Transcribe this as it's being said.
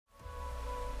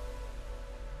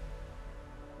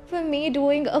For me,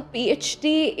 doing a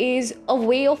PhD is a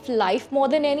way of life more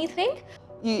than anything.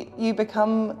 You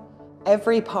become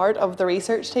every part of the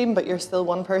research team, but you're still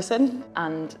one person.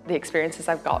 And the experiences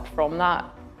I've got from that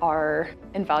are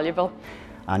invaluable.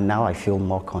 And now I feel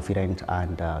more confident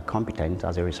and competent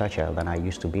as a researcher than I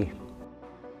used to be.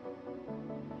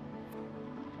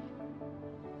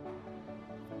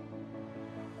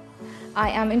 I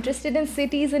am interested in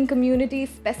cities and communities,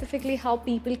 specifically how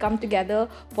people come together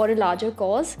for a larger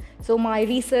cause. So my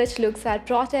research looks at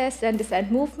protests and dissent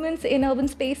movements in urban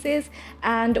spaces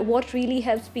and what really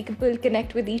helps people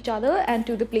connect with each other and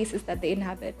to the places that they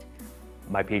inhabit.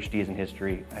 My PhD is in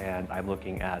history, and I'm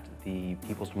looking at the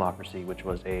People's Democracy, which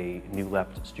was a New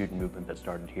Left student movement that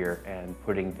started here, and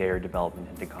putting their development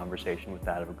into conversation with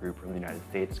that of a group from the United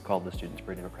States called the Students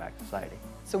for a Democratic Society.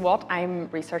 So what I'm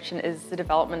researching is the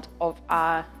development of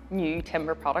a new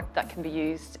timber product that can be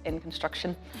used in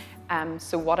construction.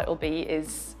 So what it will be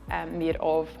is made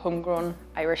of homegrown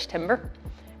Irish timber,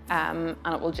 and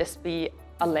it will just be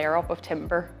a layer up of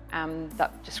timber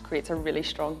that just creates a really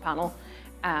strong panel.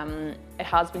 It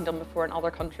has been done before in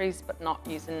other countries, but not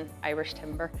using Irish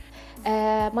timber.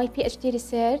 My PhD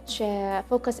research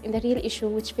focused on the real issue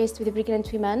which faced with the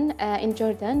pregnant women in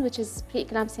Jordan, which is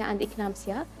preeclampsia and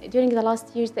eclampsia. During the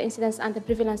last years, the incidence and the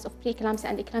prevalence of preeclampsia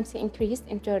and eclampsia increased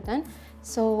in Jordan.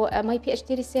 So my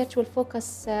PhD research will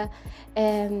focus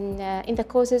in the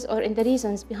causes or in the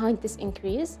reasons behind this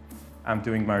increase. I'm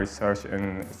doing my research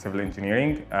in civil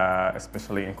engineering,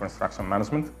 especially in construction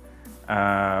management.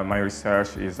 My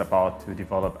research is about to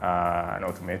develop an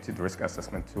automated risk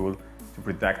assessment tool to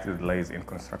predict the delays in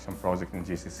construction projects in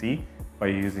GCC by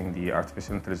using the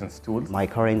artificial intelligence tools. My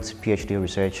current PhD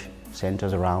research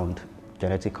centers around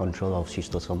genetic control of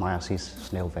schistosomiasis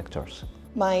snail vectors.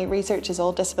 My research is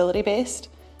all disability-based,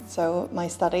 so my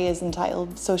study is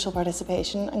entitled Social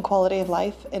Participation and Quality of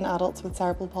Life in Adults with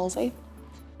Cerebral Palsy.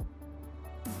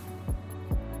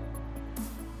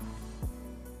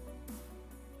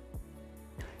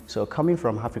 So coming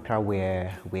from Africa,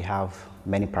 where we have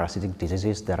many parasitic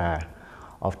diseases that are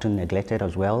often neglected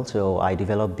as well, so I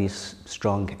developed this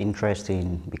strong interest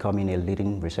in becoming a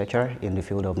leading researcher in the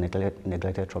field of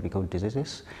neglected tropical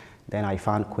diseases. Then I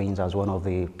found Queen's as one of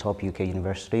the top UK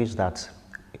universities that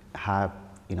have,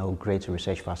 great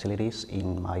research facilities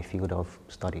in my field of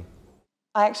study.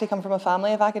 I actually come from a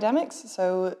family of academics,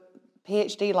 so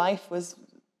PhD life was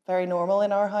very normal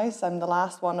in our house. I'm the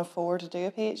last one of 4 to do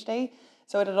a PhD.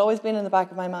 So it had always been in the back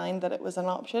of my mind that it was an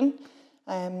option.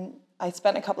 I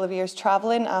spent a couple of years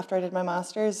travelling after I did my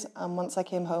master's, and once I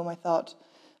came home I thought,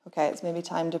 okay, it's maybe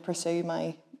time to pursue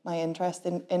my interest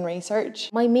in research.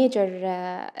 My major,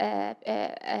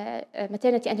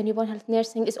 maternity and newborn health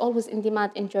nursing, is always in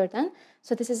demand in Jordan.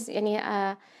 So this is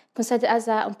considered as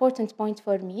an important point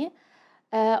for me.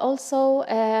 Also,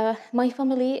 my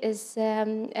family is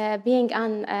being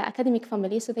an academic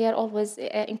family, so they are always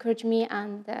encourage me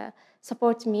and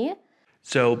support me.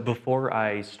 So before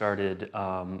I started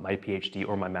my PhD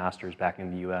or my master's back in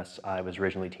the US, I was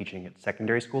originally teaching at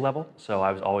secondary school level, so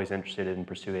I was always interested in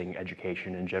pursuing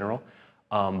education in general.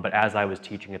 But as I was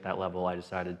teaching at that level, I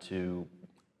decided to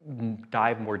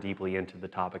dive more deeply into the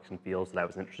topics and fields that I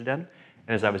was interested in.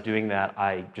 And as I was doing that,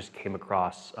 I just came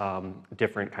across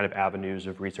different kind of avenues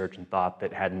of research and thought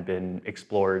that hadn't been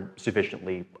explored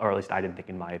sufficiently, or at least I didn't think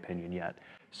in my opinion yet.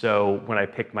 So when I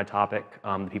picked my topic,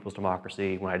 the People's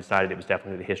Democracy, when I decided it was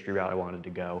definitely the history route I wanted to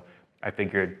go, I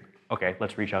figured, okay,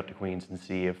 let's reach out to Queen's and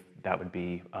see if that would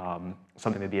be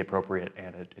something that'd be appropriate,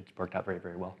 and it's worked out very,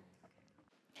 very well.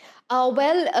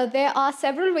 There are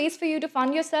several ways for you to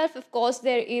fund yourself. Of course,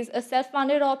 there is a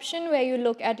self-funded option where you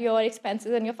look at your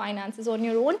expenses and your finances on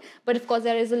your own. But of course,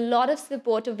 there is a lot of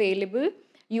support available.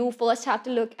 You first have to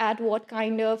look at what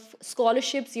kind of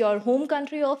scholarships your home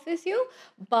country offers you.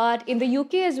 But in the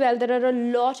UK as well, there are a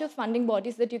lot of funding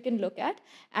bodies that you can look at.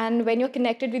 And when you're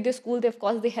connected with your school, of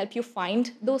course, they help you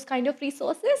find those kind of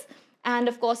resources. And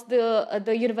of course,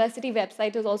 the university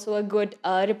website is also a good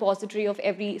repository of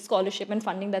every scholarship and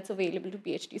funding that's available to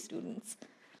PhD students.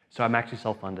 So I'm actually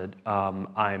self-funded.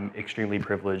 I'm extremely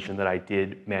privileged in that I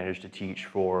did manage to teach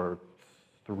for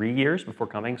 3 years before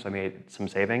coming, so I made some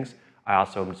savings. I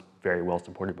also am very well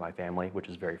supported by my family, which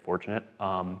is very fortunate.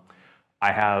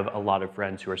 I have a lot of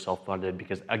friends who are self-funded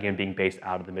because, again, being based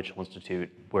out of the Mitchell Institute,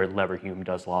 where Leverhulme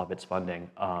does a lot of its funding,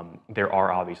 there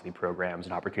are obviously programs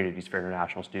and opportunities for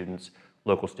international students,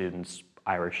 local students,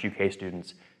 Irish, UK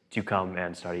students to come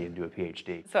and study and do a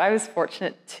PhD. So I was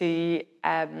fortunate to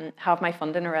have my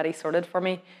funding already sorted for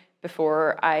me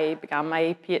before I began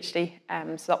my PhD.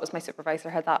 So that was my supervisor,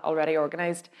 had that already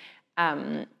organised.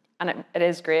 And it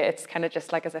is great. It's kind of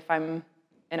just like as if I'm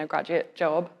in a graduate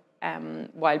job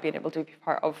while being able to be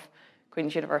part of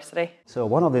Queen's University. So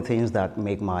one of the things that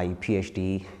make my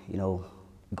PhD,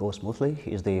 go smoothly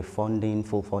is the funding,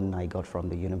 full funding I got from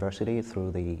the university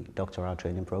through the doctoral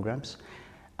training programs.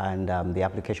 And the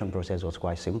application process was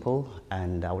quite simple.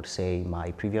 And I would say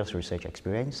my previous research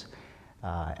experience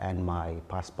and my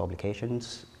past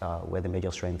publications were the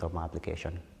major strength of my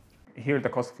application. Here, the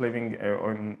cost of living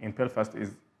in Belfast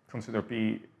is considered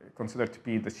to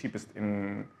be the cheapest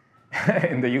in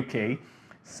in the UK.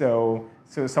 So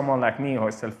someone like me who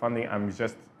is self-funding, I'm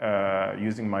just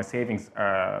using my savings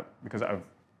because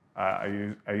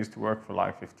I used to work for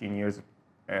like 15 years of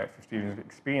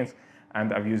experience,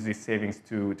 and I've used these savings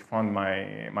to fund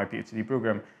my PhD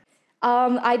program.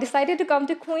 I decided to come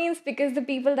to Queen's because the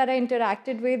people that I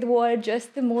interacted with were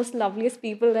just the most loveliest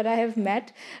people that I have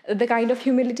met. The kind of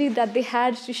humility that they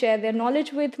had to share their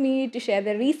knowledge with me, to share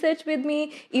their research with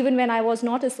me, even when I was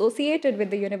not associated with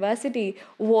the university,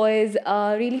 was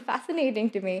really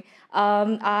fascinating to me.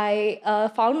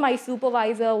 I found my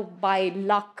supervisor by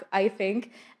luck, I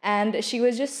think, and she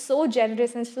was just so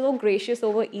generous and so gracious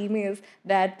over emails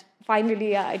that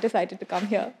finally I decided to come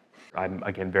here. I'm,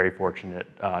 again, very fortunate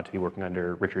to be working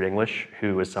under Richard English,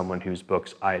 who is someone whose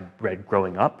books I'd read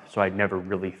growing up, so I never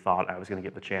really thought I was going to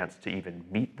get the chance to even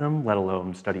meet them, let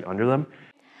alone study under them.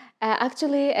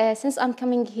 Actually, since I'm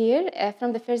coming here,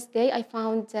 from the first day, I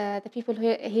found the people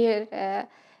here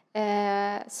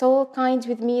so kind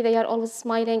with me. They are always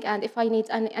smiling, and if I need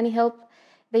any help,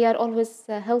 they are always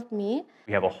help me.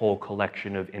 We have a whole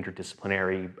collection of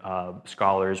interdisciplinary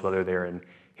scholars, whether they're in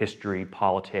history,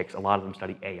 politics. A lot of them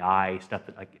study AI, stuff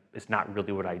that is not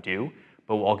really what I do,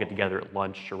 but we'll all get together at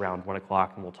lunch around 1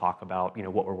 o'clock and we'll talk about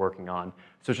what we're working on.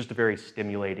 So it's just a very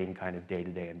stimulating kind of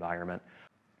day-to-day environment.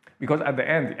 Because at the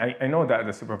end, I know that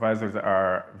the supervisors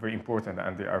are very important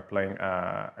and they are playing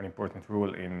an important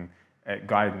role in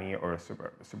guide me or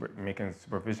making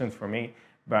supervisions for me.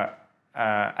 But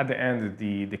at the end,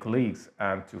 the colleagues,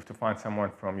 to find someone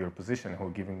from your position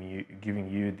who giving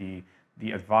you the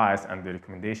advice and the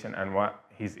recommendation and what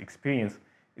his experience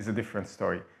is a different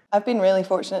story. I've been really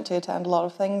fortunate to attend a lot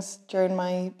of things during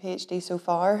my PhD so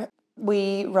far.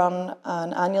 We run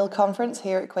an annual conference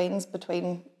here at Queen's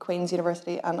between Queen's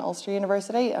University and Ulster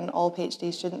University, and all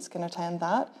PhD students can attend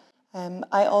that.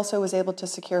 I also was able to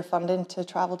secure funding to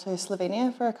travel to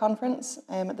Slovenia for a conference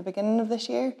at the beginning of this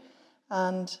year,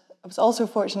 and I was also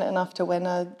fortunate enough to win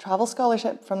a travel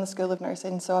scholarship from the School of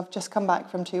Nursing, so I've just come back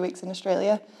from 2 weeks in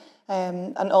Australia.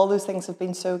 And all those things have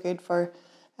been so good for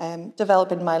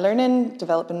developing my learning,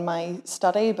 developing my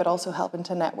study, but also helping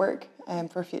to network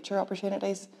for future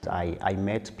opportunities. I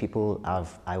met people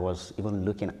I was even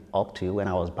looking up to when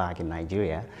I was back in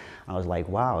Nigeria. I was like,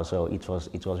 wow, so it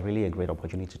was really a great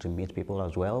opportunity to meet people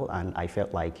as well. And I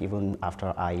felt like even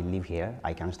after I live here,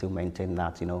 I can still maintain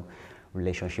that,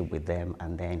 relationship with them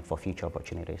and then for future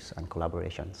opportunities and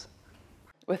collaborations.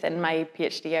 Within my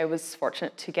PhD, I was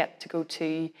fortunate to get to go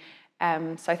to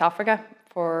South Africa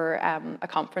for a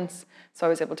conference, so I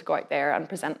was able to go out there and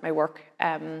present my work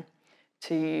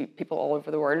to people all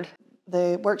over the world.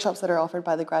 The workshops that are offered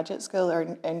by the graduate school are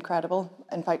incredible.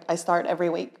 In fact, I start every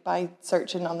week by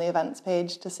searching on the events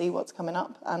page to see what's coming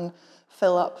up and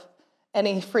fill up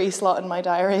any free slot in my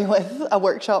diary with a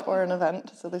workshop or an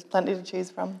event, so there's plenty to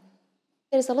choose from.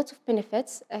 There's a lot of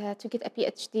benefits to get a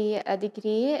PhD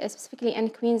degree, specifically in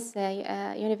Queen's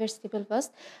University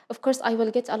Belfast. Of course, I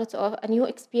will get a lot of a new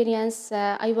experience.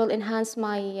 I will enhance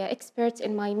my expert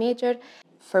in my major.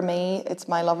 For me, it's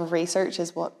my love of research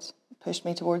is what pushed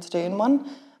me towards doing one.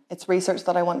 It's research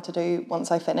that I want to do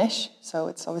once I finish, so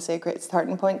it's obviously a great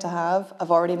starting point to have.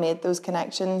 I've already made those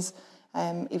connections.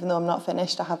 Even though I'm not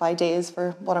finished, I have ideas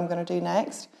for what I'm going to do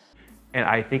next. And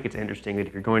I think it's interesting that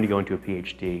if you're going to go into a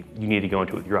PhD, you need to go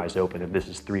into it with your eyes open. And this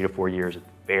is 3 to 4 years of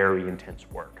very intense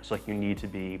work. So you need to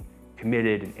be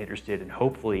committed and interested and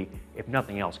hopefully, if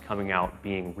nothing else, coming out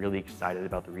being really excited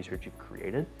about the research you've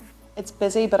created. It's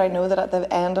busy, but I know that at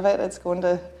the end of it, there's going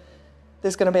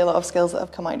to be a lot of skills that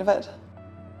have come out of it.